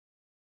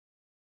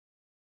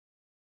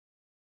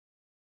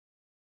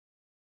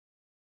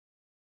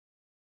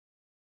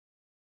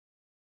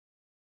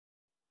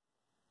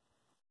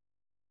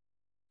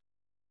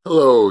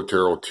Hello,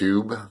 Terrell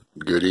Tube.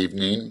 Good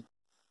evening.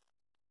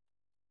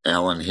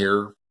 Alan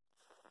here.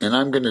 And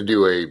I'm going to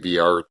do a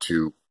VR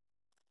to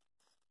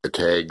a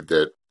tag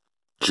that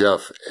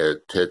Jeff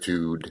at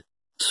Tattooed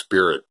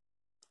Spirit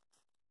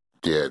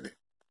did.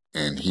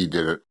 And he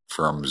did it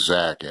from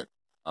Zach at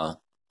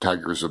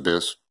Tiger's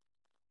Abyss.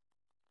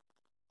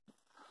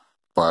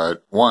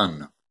 But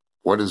 1,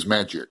 what is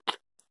magic?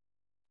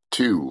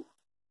 2,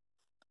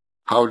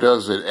 how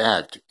does it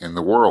act in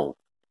the world?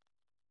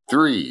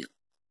 3,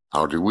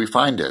 how do we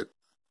find it?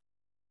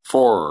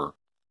 4,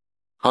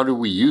 how do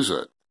we use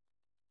it?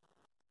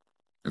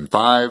 And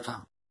 5,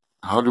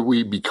 how do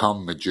we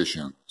become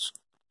magicians?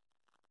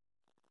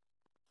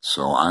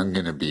 So I'm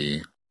going to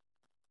be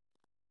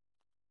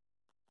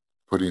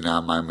putting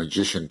on my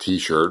magician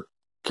t-shirt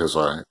because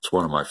it's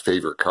one of my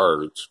favorite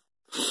cards,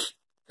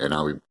 and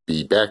I'll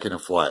be back in a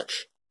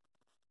flash.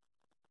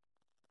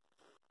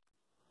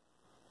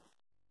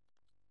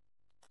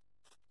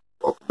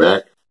 Welcome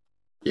back.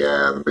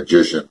 Yeah, the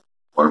magician,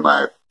 one of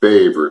my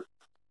favorite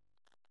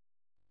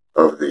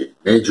of the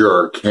major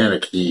arcana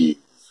keys.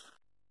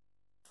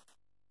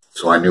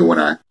 So I knew when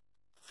I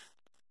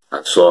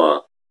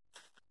saw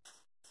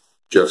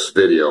Jeff's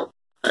video,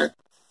 I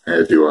had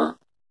to do a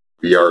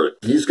VR.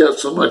 He's got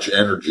so much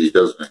energy,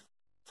 doesn't he?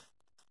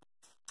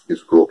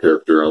 He's a cool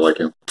character. I like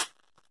him.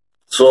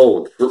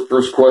 So,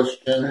 first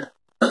question.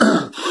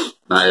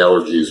 My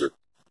allergies are,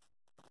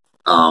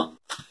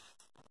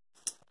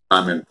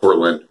 I'm in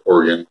Portland,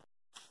 Oregon,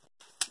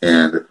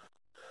 and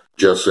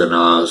just in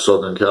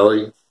Southern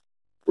Cali,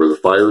 where the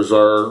fires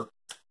are,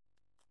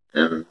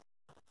 and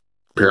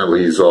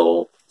apparently he's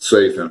all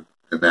safe in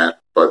that,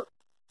 but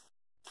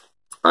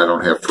I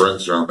don't have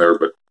friends down there,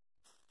 but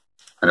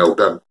I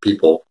know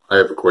people, I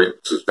have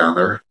acquaintances down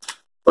there,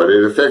 but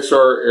it affects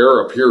our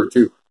air up here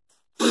too.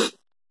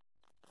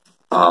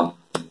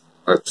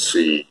 Let's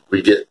see,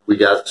 we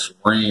got some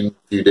rain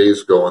a few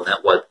days ago, and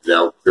that wiped it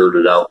out, cleared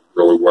it out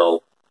really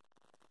well.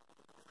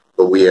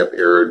 But we have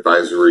air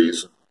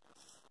advisories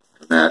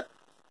and that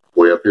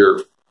way up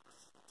here.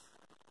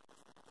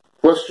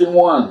 Question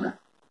 1.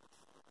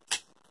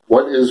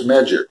 What is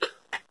magic?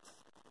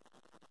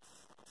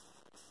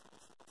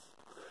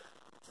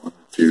 1,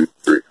 2,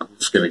 3. I'm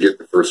just going to get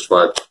the first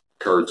 5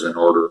 cards in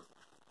order,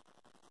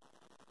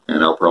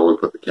 and I'll probably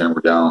put the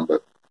camera down,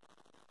 but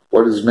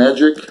what is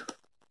magic?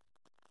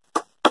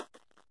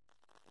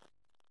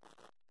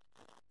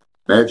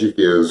 Magic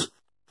is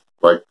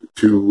like the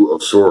 2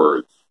 of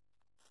swords.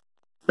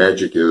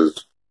 Magic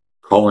is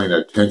calling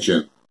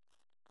attention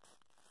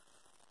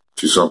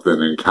to something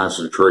in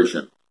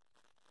concentration.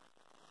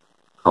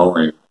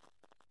 Calling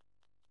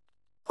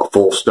a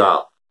full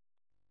stop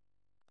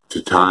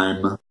to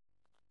time,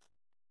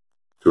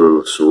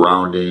 to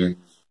surroundings,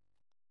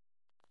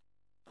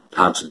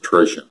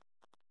 concentration.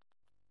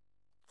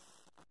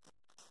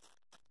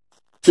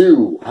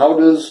 2, how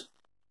does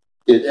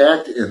it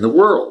act in the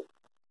world?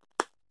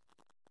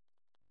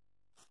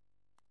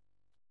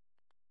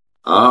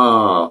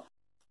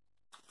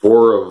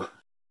 4 of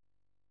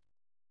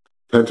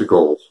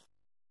Pentacles.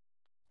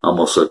 I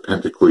almost said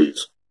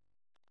Pentacles,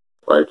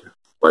 like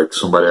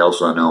somebody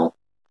else I know.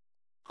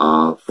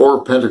 4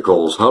 of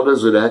Pentacles. How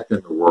does it act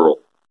in the world?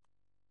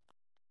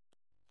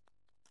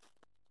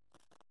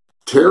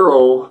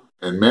 Tarot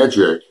and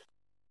magic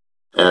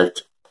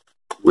act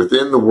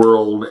within the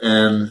world,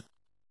 and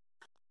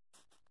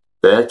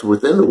they act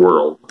within the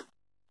world.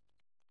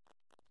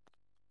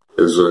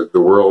 The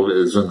world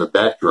is in the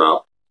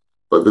backdrop,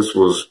 but this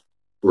was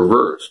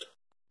reversed.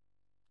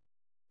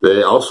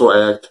 They also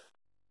act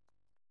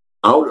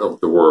out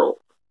of the world,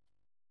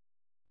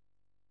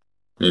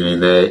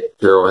 meaning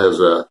tarot has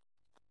a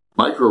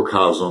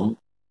microcosm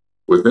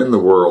within the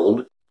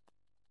world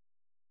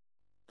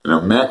and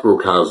a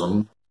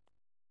macrocosm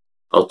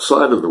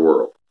outside of the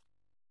world.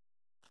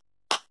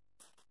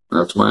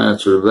 That's my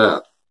answer to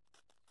that.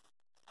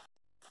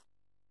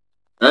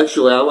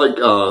 Actually, I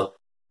like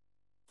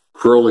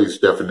Crowley's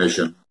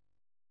definition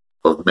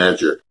of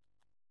magic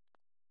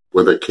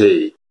with a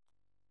K.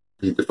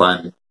 He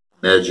defined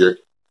magic,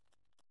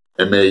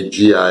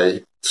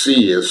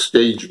 M-A-G-I-C, as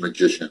stage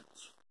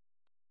magicians.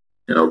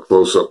 You know,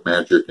 close-up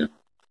magic and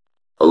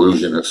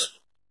illusionists,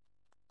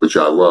 which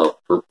I love.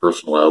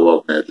 Personally, I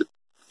love magic.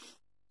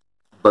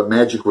 But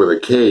magic with a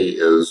K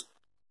is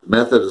the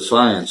method of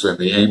science and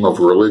the aim of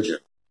religion.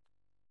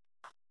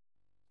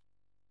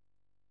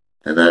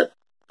 And that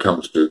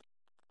comes to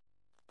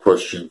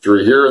question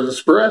 3 here in the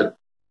spread.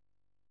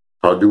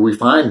 How do we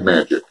find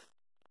magic?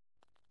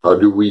 How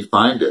do we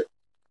find it?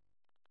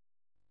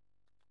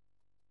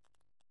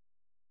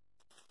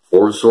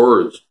 4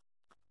 swords.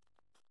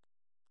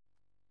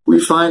 We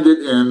find it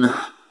in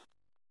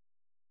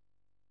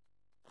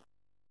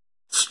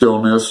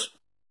stillness,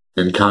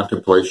 in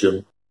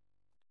contemplation,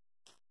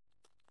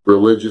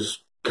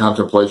 religious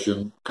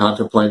contemplation,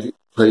 contemplating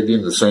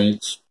the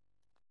saints.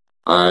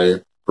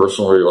 I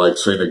personally like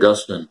St.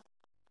 Augustine,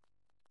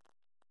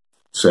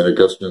 St.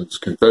 Augustine's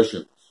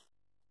Confessions.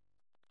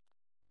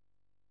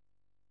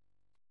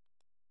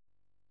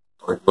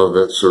 I love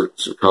that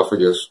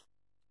sarcophagus.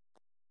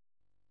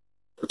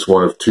 It's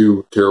one of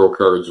two tarot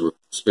cards with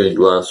stained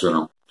glass in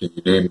them. Can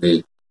you name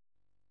the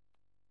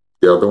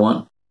other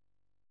one?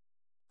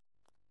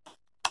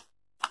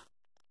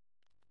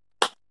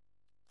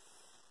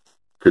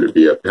 Could it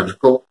be a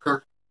pentacle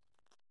card?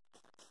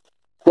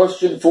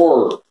 Question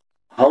 4.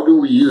 How do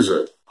we use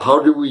it?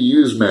 How do we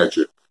use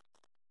magic?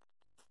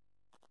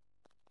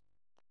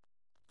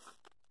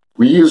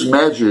 We use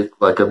magic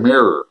like a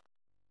mirror.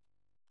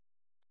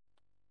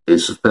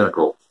 Ace of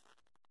Pentacles.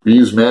 We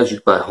use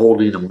magic by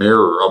holding a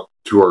mirror up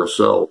to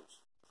ourselves.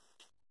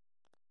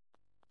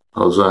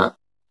 How's that?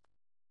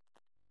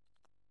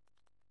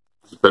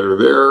 Is it better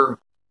there?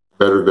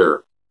 Better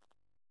there.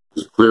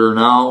 Is it clearer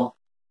now?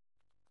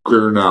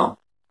 Clearer now.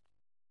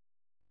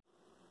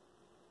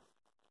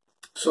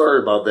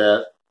 Sorry about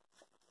that.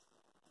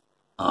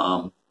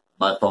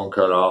 My phone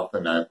cut off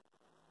and I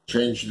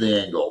changed the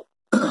angle.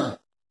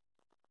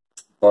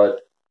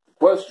 But the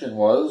question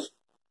was,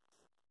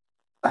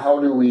 how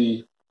do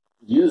we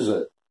use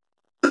it?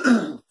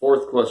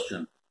 Fourth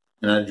question.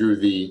 And I drew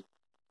the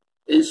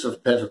Ace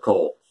of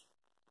Pentacles.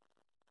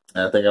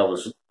 And I think I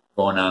was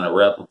going on a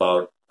rap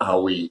about how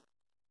we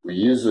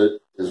use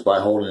it is by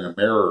holding a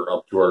mirror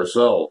up to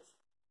ourselves.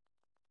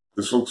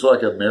 This looks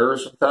like a mirror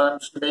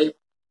sometimes to me.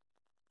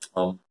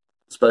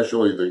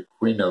 Especially the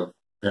Queen of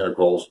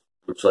Pentacles.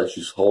 Looks like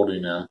she's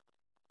holding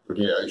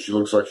she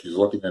looks like she's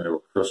looking into a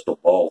crystal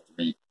ball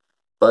to me.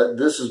 But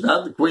this is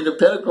not the Queen of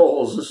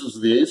Pentacles. This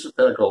is the Ace of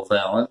Pentacles,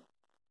 Alan.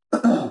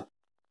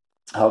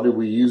 How do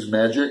we use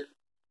magic?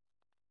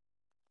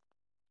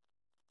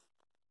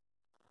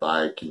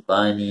 By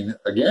combining,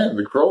 again,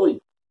 the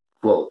Crowley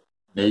quote.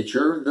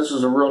 Nature, this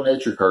is a real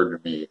nature card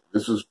to me.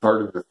 This is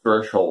part of the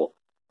threshold.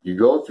 You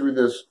go through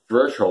this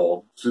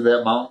threshold, see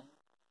that mountain?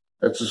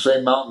 That's the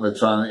same mountain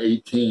that's on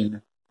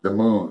 18, the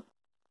moon,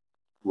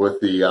 with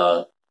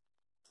the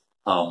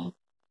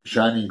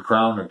shining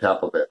crown on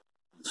top of it.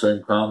 The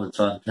same crown that's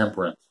on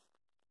Temperance,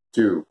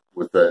 too,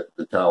 with the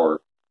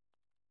tower.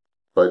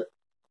 But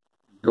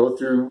go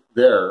through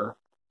there,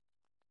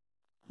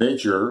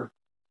 nature,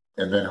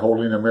 and then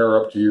holding a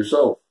mirror up to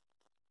yourself.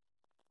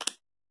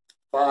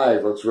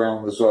 5, let's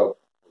round this up,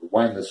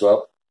 wind this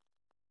up.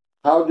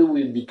 How do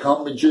we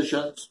become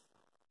magicians?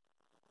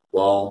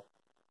 Well,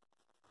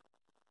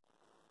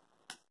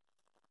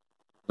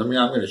 I'm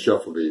going to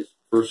shuffle these.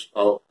 First,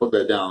 I'll put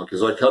that down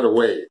because I cut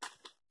away.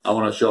 I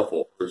want to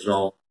shuffle. There's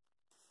no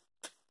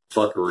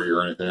fuckery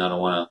or anything. I don't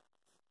want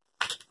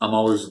to. I'm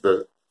always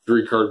the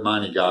 3-card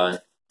money guy.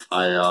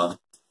 I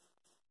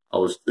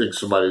always think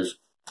somebody's,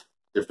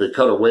 if they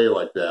cut away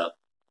like that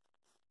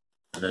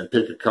and then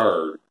pick a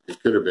card,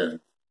 it could have been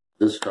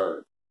this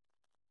card.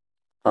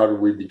 How do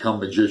we become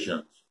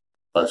magicians?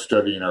 By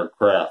studying our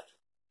craft.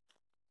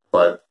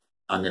 But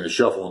I'm going to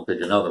shuffle and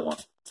pick another one.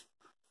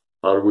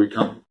 How do we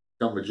become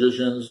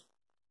magicians?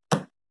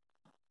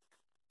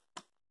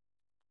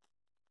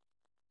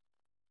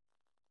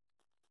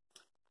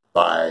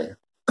 By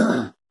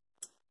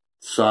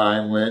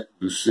silent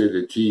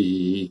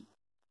lucidity.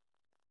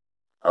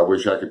 I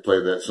wish I could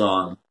play that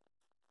song.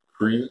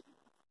 I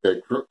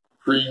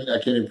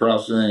can't even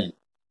pronounce the name.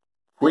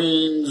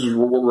 Queen's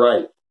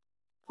Right.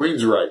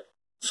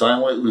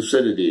 Silent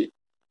Lucidity.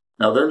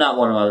 Now, they're not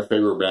one of my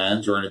favorite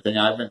bands or anything.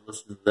 I haven't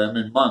listened to them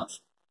in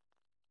months.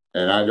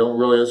 And I don't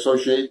really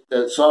associate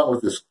that song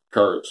with this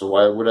card, so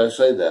why would I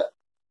say that?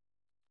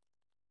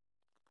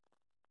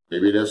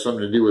 Maybe it has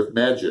something to do with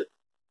magic.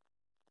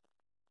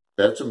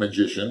 That's a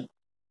magician.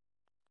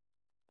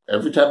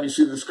 Every time you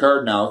see this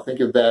card now, think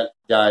of that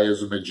guy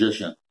as a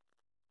magician.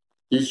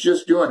 He's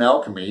just doing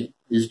alchemy.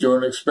 He's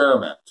doing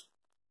experiments.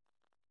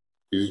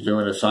 He's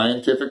doing a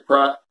scientific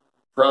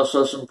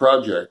process and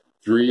project.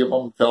 3 of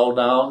them fell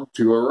down,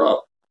 2 are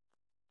up.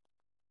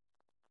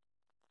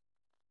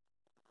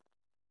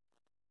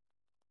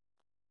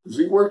 Is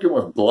he working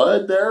with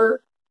blood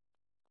there?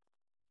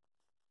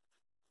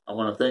 I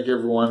want to thank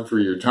everyone for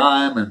your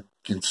time and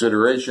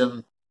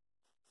consideration,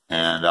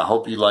 and I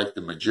hope you like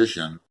The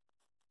Magician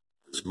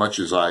as much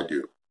as I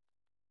do.